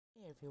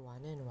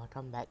everyone and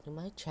welcome back to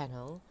my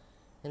channel,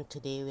 and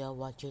today we are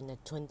watching a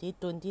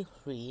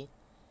 2023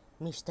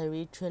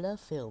 mystery thriller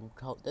film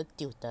called The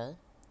Tutor.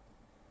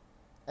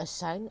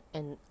 Assigned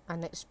an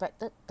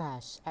unexpected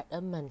task at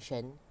a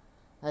mansion,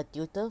 a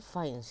tutor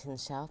finds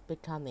himself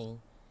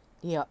becoming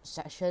the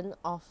obsession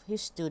of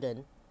his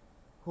student,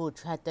 who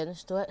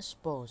threatens to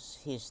expose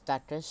his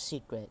darkest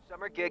secret.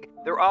 Summer gig,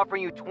 they're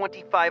offering you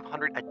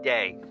 $2,500 a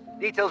day.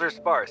 Details are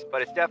sparse,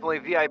 but it's definitely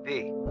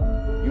VIP.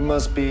 You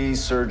must be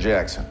Sir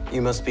Jackson.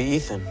 You must be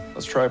Ethan.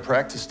 Let's try a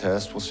practice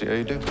test. We'll see how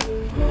you do.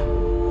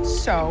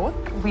 So,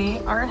 we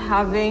are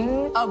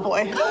having a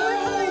boy.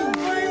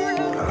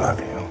 I love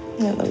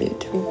you. I love you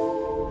too.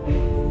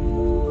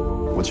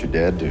 What's your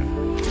dad do?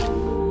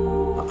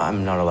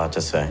 I'm not allowed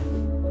to say.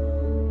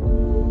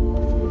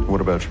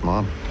 What about your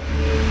mom?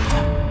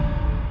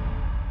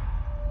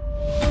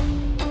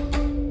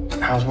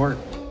 How's work?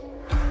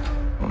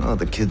 Well,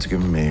 the kid's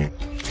giving me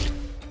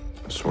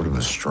sort of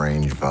a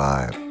strange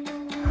vibe.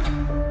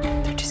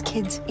 They're just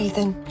kids,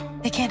 Ethan.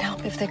 They can't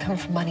help if they come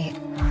from money,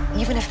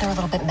 even if they're a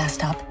little bit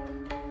messed up.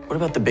 What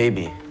about the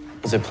baby?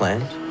 Is it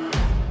planned?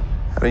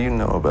 How do you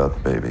know about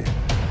the baby?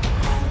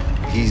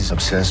 He's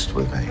obsessed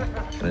with me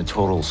in a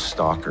total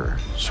stalker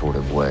sort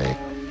of way.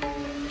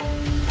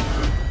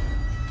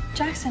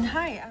 Jackson,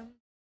 hi.